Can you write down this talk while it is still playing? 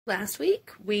Last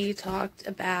week we talked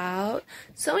about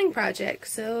sewing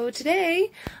projects, so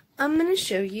today I'm going to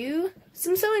show you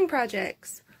some sewing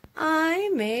projects.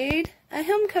 I made a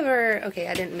home cover. Okay,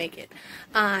 I didn't make it.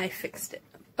 I fixed it,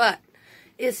 but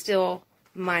it's still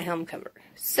my home cover.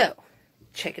 So,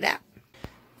 check it out.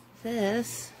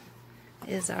 This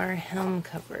is our helm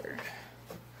cover.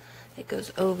 It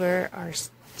goes over our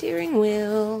steering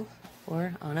wheel,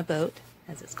 or on a boat,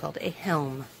 as it's called, a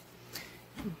helm.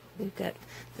 We've got,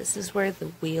 this is where the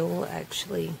wheel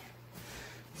actually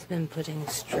has been putting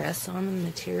stress on the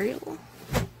material.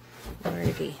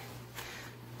 Already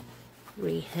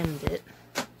re-hemmed it.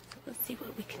 So let's see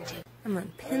what we can do. I'm going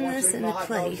to pin this into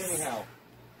place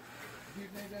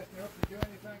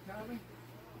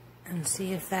and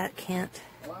see if that can't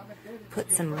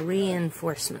put some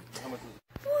reinforcement.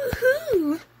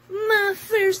 Woohoo! My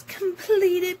first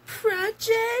completed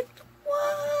project!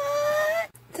 What?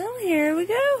 So here we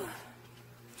go.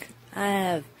 I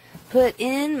have put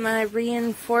in my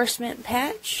reinforcement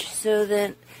patch so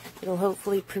that it'll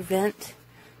hopefully prevent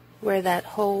where that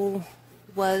hole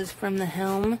was from the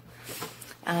helm.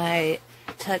 I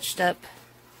touched up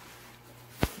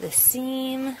the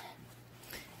seam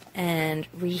and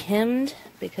re-hemmed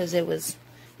because it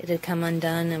had come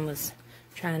undone and was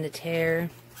trying to tear.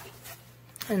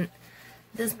 And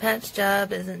this patch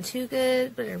job isn't too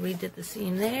good, but I redid the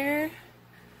seam there.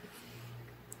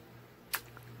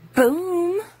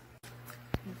 Boom!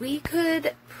 We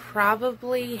could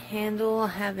probably handle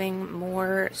having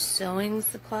more sewing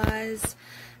supplies.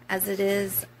 As it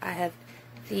is, I have,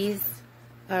 these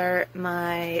are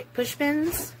my push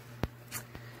pins.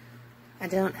 I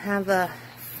don't have a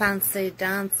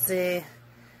fancy-dancy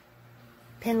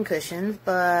pin cushion,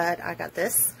 but I got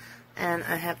this. And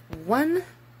I have one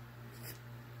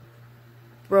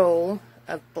roll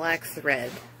of black thread.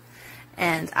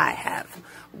 And I have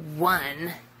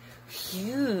one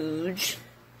huge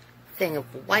thing of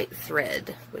white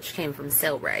thread, which came from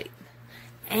Sellrite.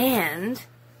 And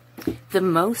the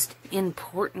most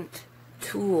important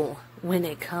tool when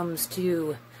it comes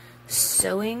to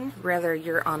sewing, whether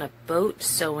you're on a boat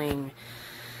sewing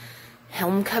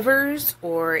helm covers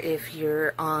or if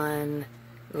you're on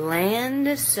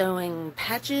land sewing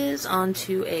patches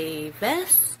onto a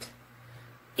vest,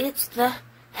 it's the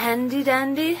handy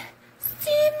dandy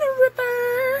seam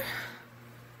ripper.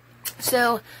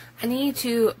 So I need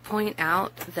to point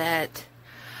out that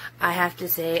I have to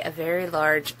say a very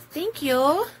large thank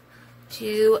you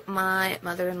to my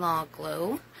mother-in-law,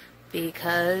 Glo,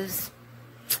 because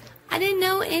I didn't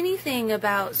know anything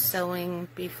about sewing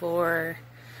before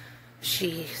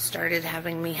she started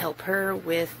having me help her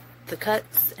with the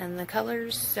cuts and the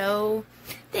colors. So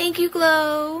thank you,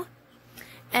 Glo.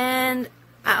 And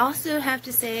I also have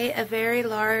to say a very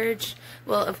large,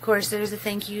 well, of course, there's a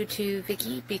thank you to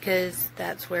Vicky because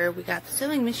that's where we got the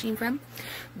sewing machine from.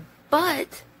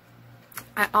 But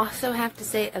I also have to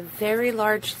say a very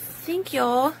large thank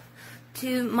you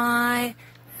to my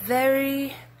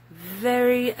very,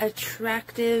 very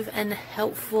attractive and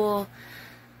helpful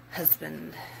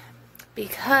husband,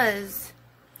 because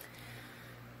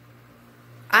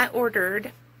I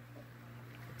ordered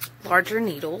larger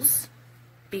needles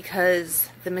because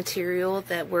the material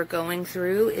that we're going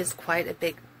through is quite a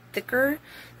bit thicker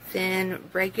than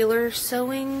regular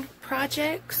sewing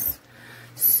projects.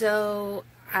 So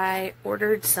I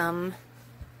ordered some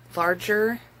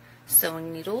larger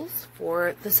sewing needles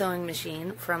for the sewing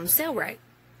machine from Sellrite.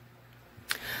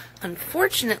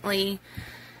 Unfortunately,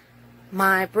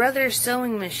 my brother's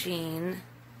sewing machine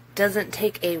doesn't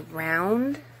take a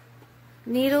round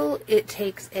needle. It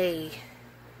takes a,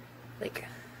 like,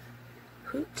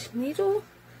 hoot needle.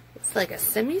 It's like a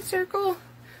semicircle,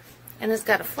 and it's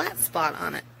got a flat spot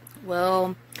on it.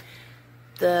 Well,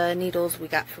 the needles we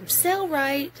got from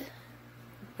Sellrite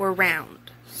were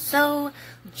round, so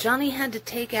Johnny had to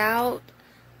take out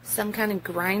some kind of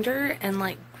grinder and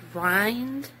like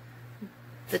grind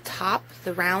the top,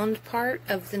 the round part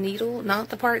of the needle, not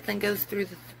the part that goes through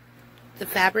the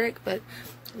fabric, but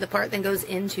the part that goes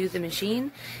into the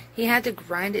machine. He had to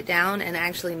grind it down and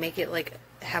actually make it like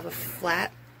have a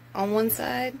flat on one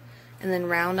side and then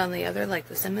round on the other, like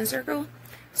the semicircle.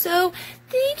 So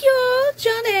thank you,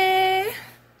 Johnny.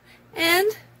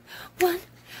 And one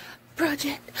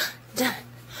project done.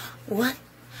 One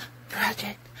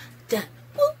project done.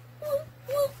 Woo, woo,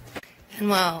 woo. And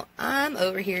while I'm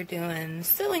over here doing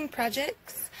sewing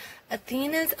projects,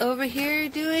 Athena's over here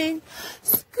doing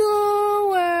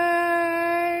schoolwork.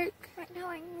 Right now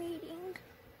I'm reading.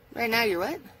 Right now you're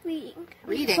what? Reading.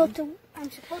 Reading? I'm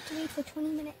supposed to read for 20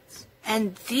 minutes.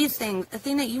 And these things,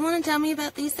 Athena, you want to tell me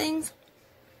about these things?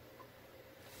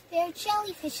 They're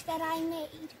jellyfish that I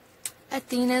made.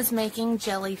 Athena's making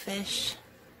jellyfish.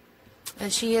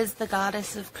 She is the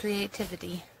goddess of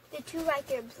creativity. The two right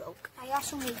there broke. I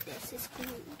also made this. It's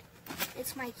glued.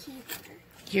 It's my key holder.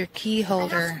 Your key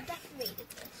holder. I also decorated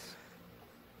this.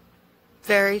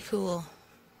 Very cool.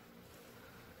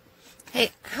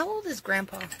 Hey, how old is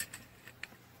Grandpa?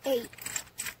 8.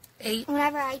 8?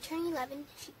 Whenever I turn 11,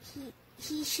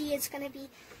 she is going to be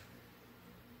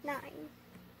 9.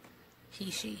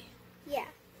 She. Yeah.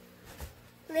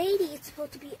 Lady is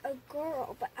supposed to be a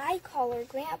girl, but I call her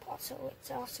Grandpa, so it's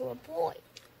also a boy.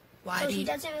 Why so do she you,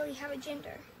 doesn't really have a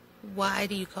gender. Why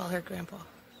do you call her Grandpa?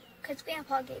 Because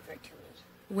Grandpa gave her to me.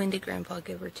 When did Grandpa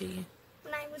give her to you?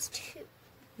 When I was 2.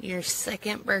 Your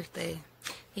 2nd birthday.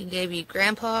 He gave you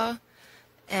Grandpa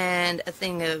and a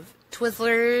thing of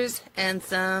Twizzlers and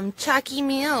some chalky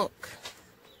milk.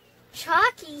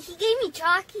 Chalky? He gave me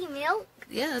chalky milk?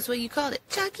 Yeah, that's what you called it.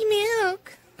 Chalky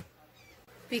milk.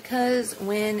 Because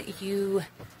when you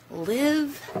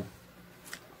live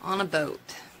on a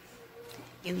boat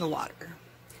in the water,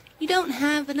 you don't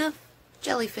have enough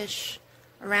jellyfish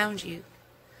around you.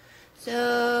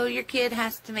 So your kid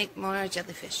has to make more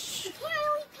jellyfish. You can't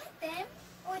really pet them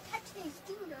or touch their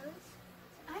fingers.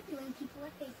 I'm doing people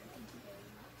a favor, thank you very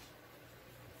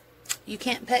much. You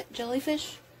can't pet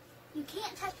jellyfish? You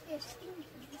can't touch their fingers.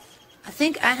 I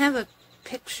think I have a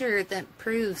picture that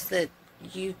proves that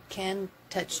you can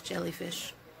touch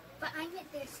jellyfish. But I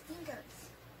meant their stingers.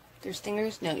 Their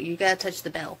stingers? No, you gotta touch the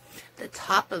bell. The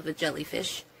top of a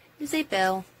jellyfish is a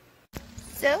bell.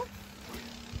 So,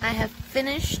 I have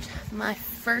finished my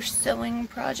first sewing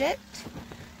project.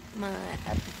 My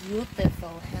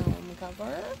beautiful helm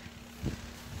cover.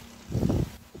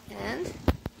 And,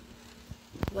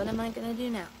 what am I gonna do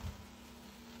now?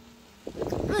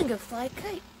 I'm gonna go fly a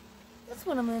kite. That's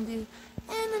what I'm gonna do.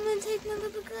 And I'm gonna take my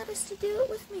little goddess to do it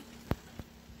with me.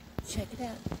 Check it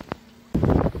out.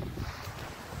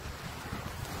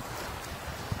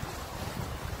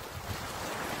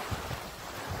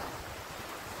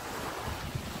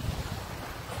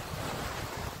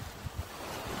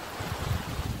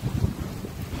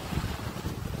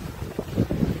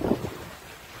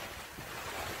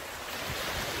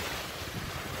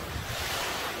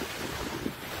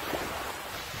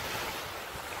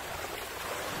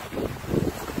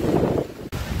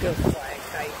 Go fly a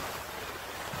kite.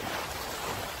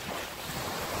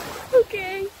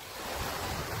 Okay.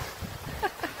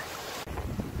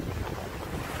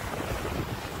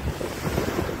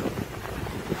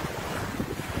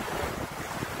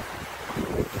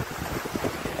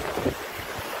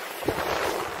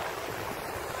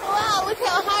 Wow, look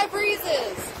how high breeze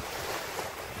is.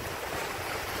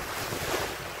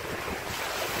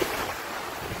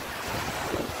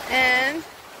 And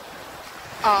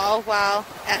all while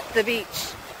at the beach.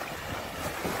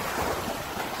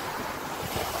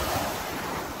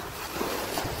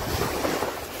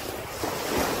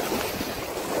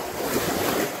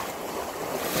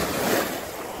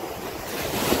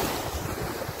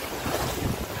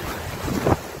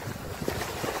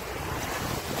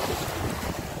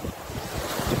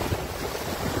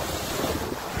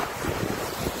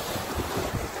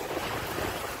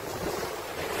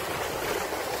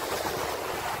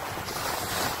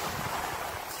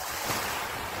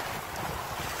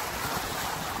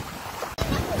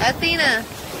 Athena,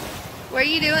 what are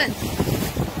you doing?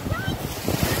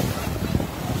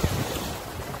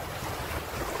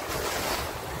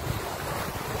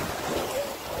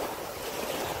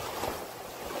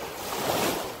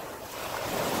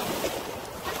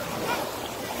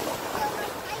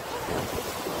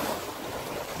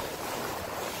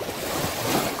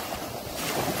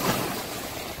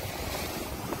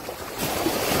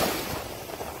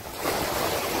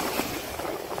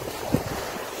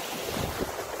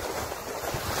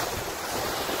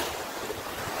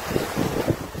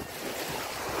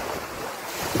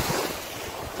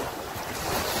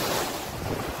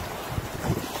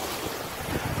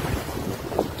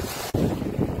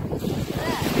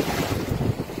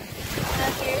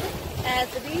 At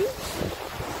the beach,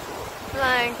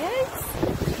 flying kites,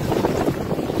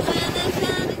 and then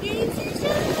found a geyser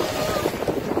show.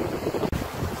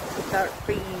 Dark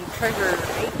free treasure,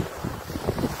 right?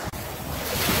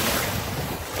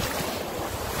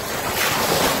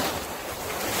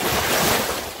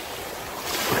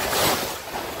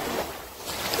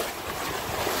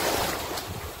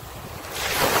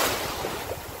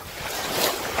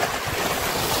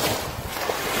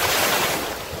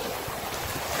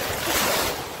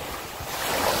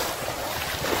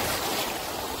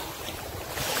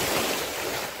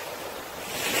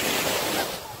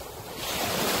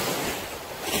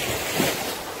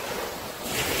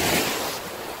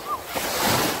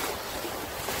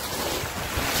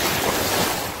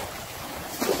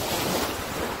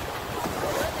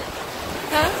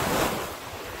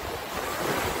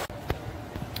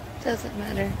 doesn't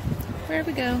matter. Where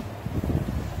we go,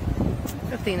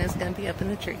 Athena's gonna be up in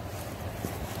the tree.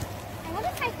 I wonder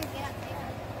if I could get up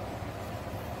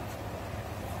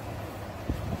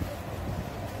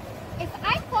there. If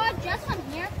I fall just from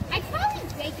here, I'd probably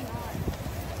break an arm.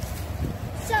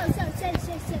 So.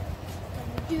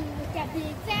 What do you do with that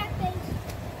big fat face?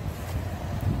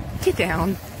 Get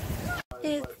down.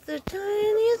 It's the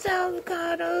tiniest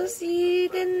avocado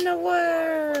seed in the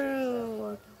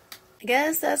world. I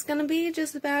guess that's going to be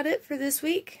just about it for this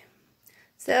week.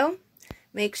 So,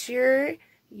 make sure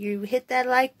you hit that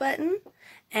like button.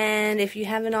 And if you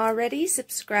haven't already,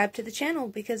 subscribe to the channel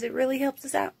because it really helps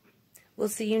us out. We'll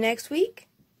see you next week.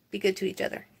 Be good to each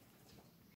other.